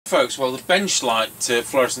folks, well, the bench light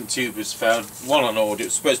fluorescent tube was found, one on order. It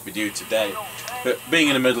was supposed to be due today, but being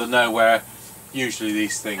in the middle of nowhere, usually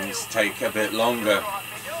these things take a bit longer.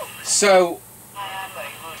 So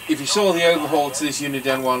if you saw the overhaul to this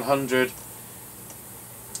Uniden 100,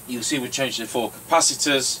 you'll see we changed the 4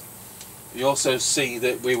 capacitors. You also see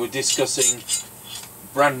that we were discussing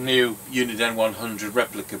brand new Uniden 100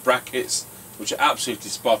 replica brackets, which are absolutely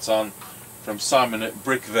spot on, from Simon at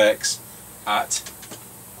Brickvex at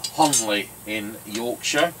Honley in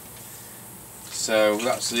Yorkshire. So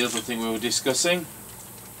that's the other thing we were discussing.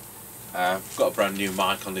 I've got a brand new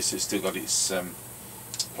mic on this, it's still got its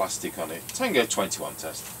plastic on it. Tango 21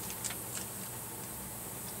 test.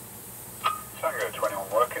 Tango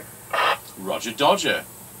 21 working. Roger Dodger.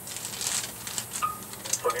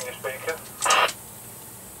 Plug in your speaker.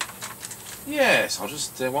 Yes, I'll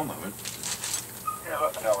just, one moment. Yeah,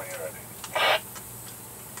 let me know when you're ready.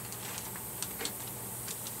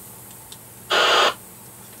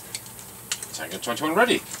 Tango 21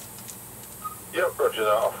 ready. Yep, roger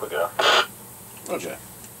that, off we go. Roger.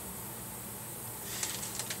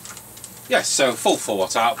 Yes, so full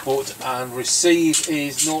 4-watt output, and receive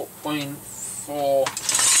is 0.4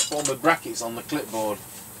 for my brackets on the clipboard.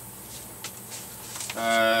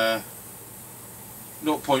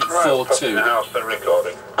 0.42. House then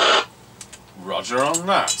recording. Roger on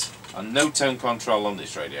that. And no tone control on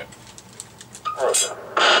this radio. Roger.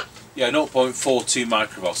 Yeah, 0.42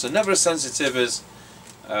 microvolts. So never as sensitive as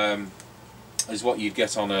what you'd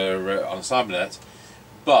get on a Cybernet,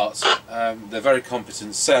 but they're very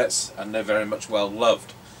competent sets and they're very much well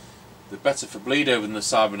loved. They're better for bleed over than the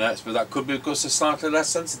Cybernets, but that could be because they're slightly less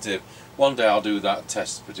sensitive. One day I'll do that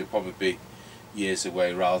test, but it'll probably be years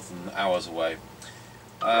away rather than hours away.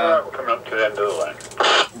 Right, we're coming up to the end of the lane.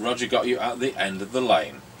 Roger got you at the end of the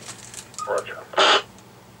lane. Roger.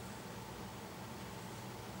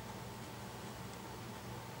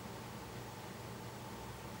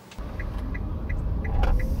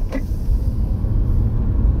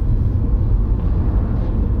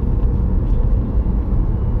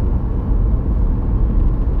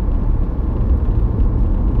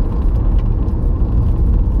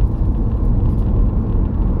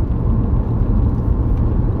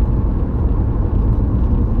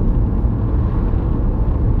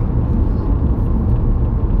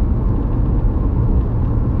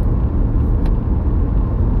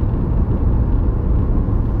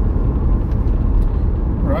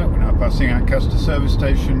 Lancaster service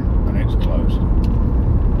station and it's closed.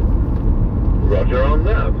 Roger on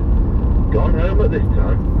that. Gone home at this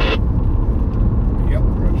time. Yep,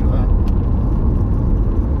 roger that.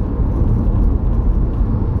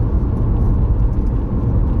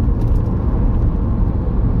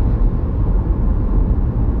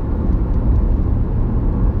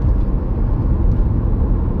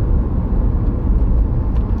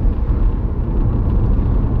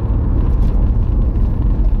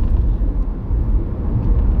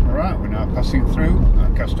 Passing through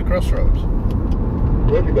Lancaster Crossroads.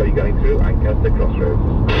 Roger, got you going through Lancaster Crossroads.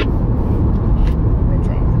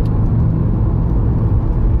 Roger.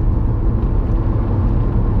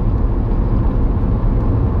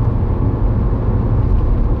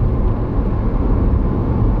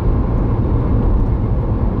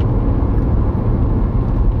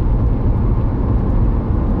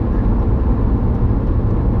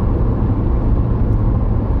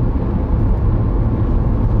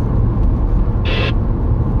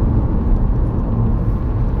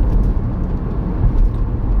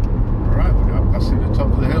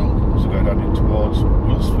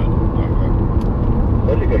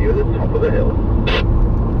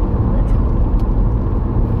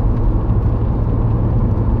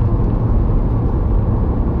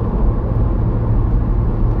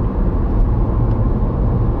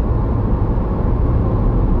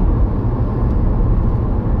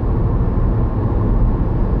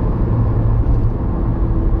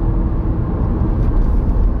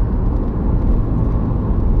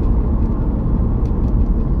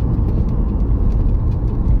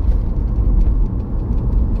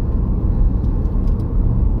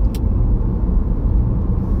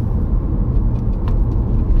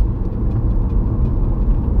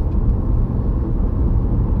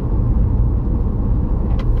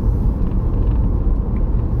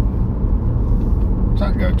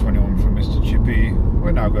 Tango 21 from Mr. Chippie.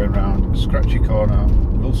 We're now going round Scratchy Corner,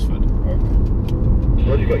 Wilsford. Over.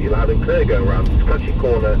 Roger, got you loud and clear going round Scratchy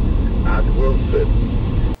Corner at Wilsford.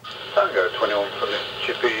 Tango 21 from Mr.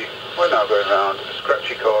 Chippie. We're now going round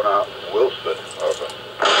Scratchy Corner, Wilsford. Over.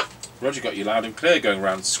 Roger, got you loud and clear going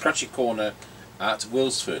round Scratchy Corner at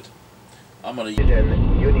Wilsford. I'm on a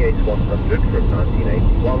Uniden Uniace 100 from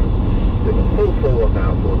 1981.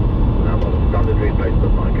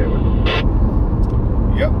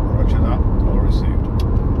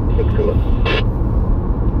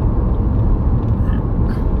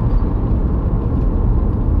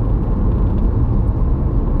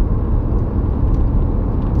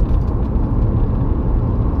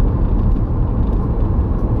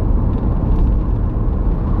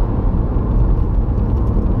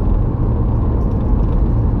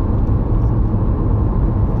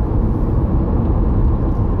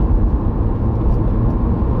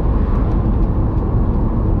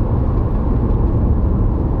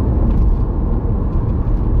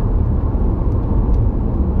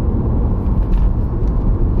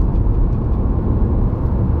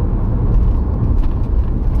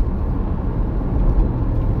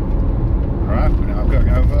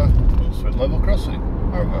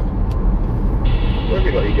 over. Where have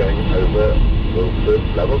you got you going over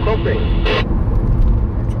Wilson level crossing?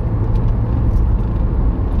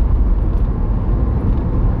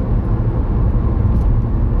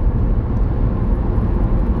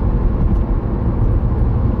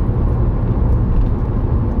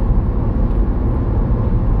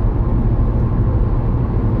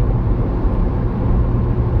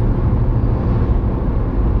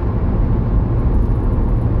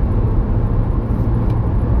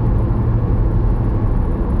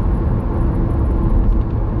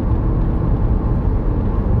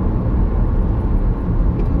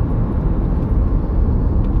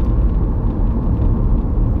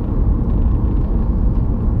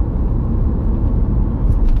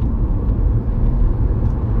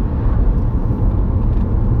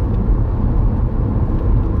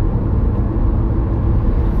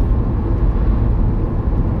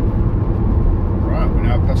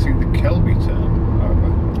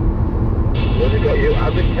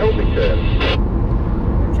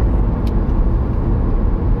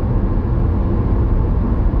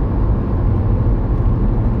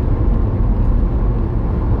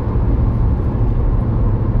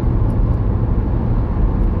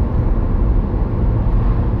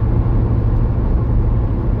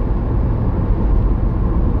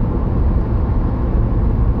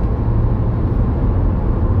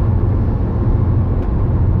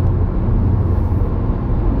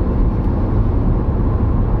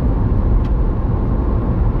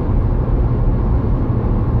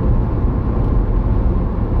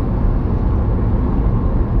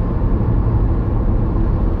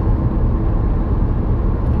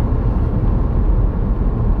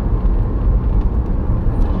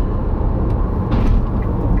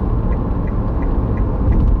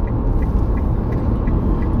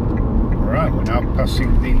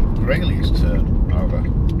 Passing the Grayleys turn, over.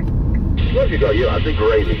 Where have you got you at the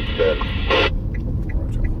Grayleys turn?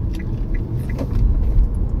 Roger.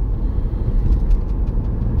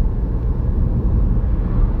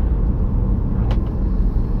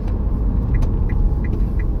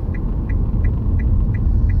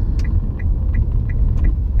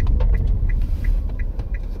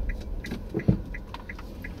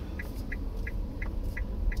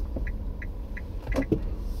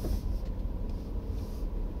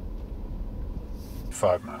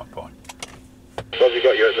 5 mile point. Well, we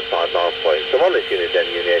got you at the 5 mile point. So on this Uniden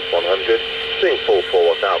Uniace 100, seeing full 4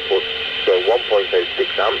 watt output, going 1.06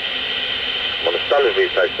 amps. I'm on a standard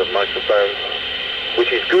replacement microphone, which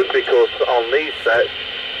is good because on these sets,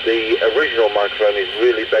 the original microphone is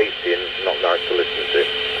really bassy and not nice to listen to.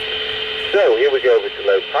 So here we go over to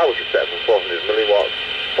low power, which is set for 400 milliwatts,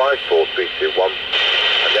 54321.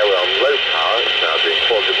 And there we're on low power, it's now doing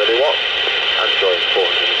 400 milliwatts and drawing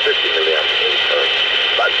 450 milliamps in current.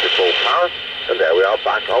 Back to full power, and there we are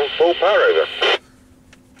back on full power, over.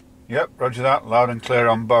 Yep, roger that, loud and clear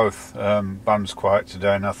on both. Band's quiet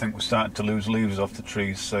today and I think we're starting to lose leaves off the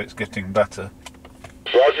trees, so it's getting better.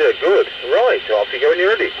 Roger, good. Right, off you go when you're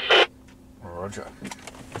ready. Roger.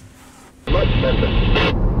 Much better.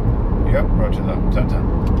 Yep, roger that, 10-10.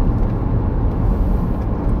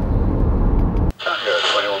 Tango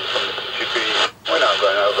 21 from Chippie, we're now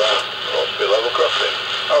going over raw speed level crossing,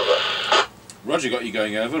 over. Roger, got you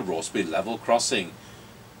going over raw speed level crossing.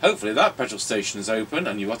 Hopefully that petrol station is open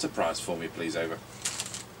and you got a price for me, please, over.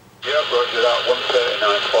 Yeah, roger that,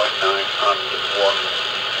 139.9 and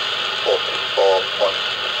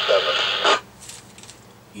 144.7.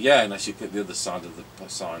 Yeah, unless you click the other side of the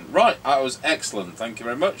sign. Right, that was excellent, thank you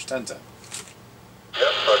very much, 10-10. Yep,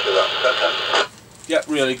 roger that, 10-10. Yep,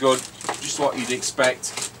 really good, just what you'd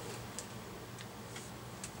expect.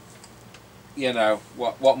 You know,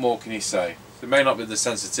 what more can you say? There may not be the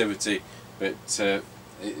sensitivity, but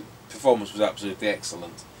performance was absolutely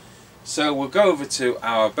excellent. So we'll go over to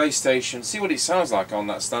our base station, see what it sounds like on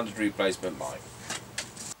that standard replacement mic.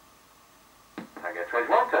 Tango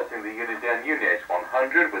 21, testing the Uniden Uniace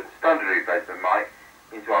 100 with the standard replacement mic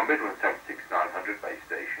into our Midland 76900 base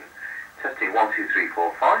station. Testing 1, 2, 3,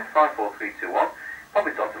 4, 5, 5, 4, 3, 2, 1. Pop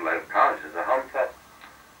it onto low power, this is a home test.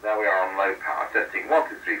 There we are on low power, testing 1,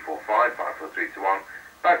 2, 3, 4, 5, 5, 4, 3, 2, 1,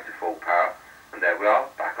 back to full power, and there we are,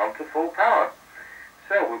 back onto full power.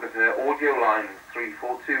 So we've got an audio line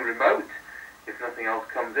 342 remote. If nothing else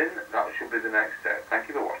comes in, that should be the next step. Thank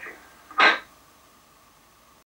you for watching.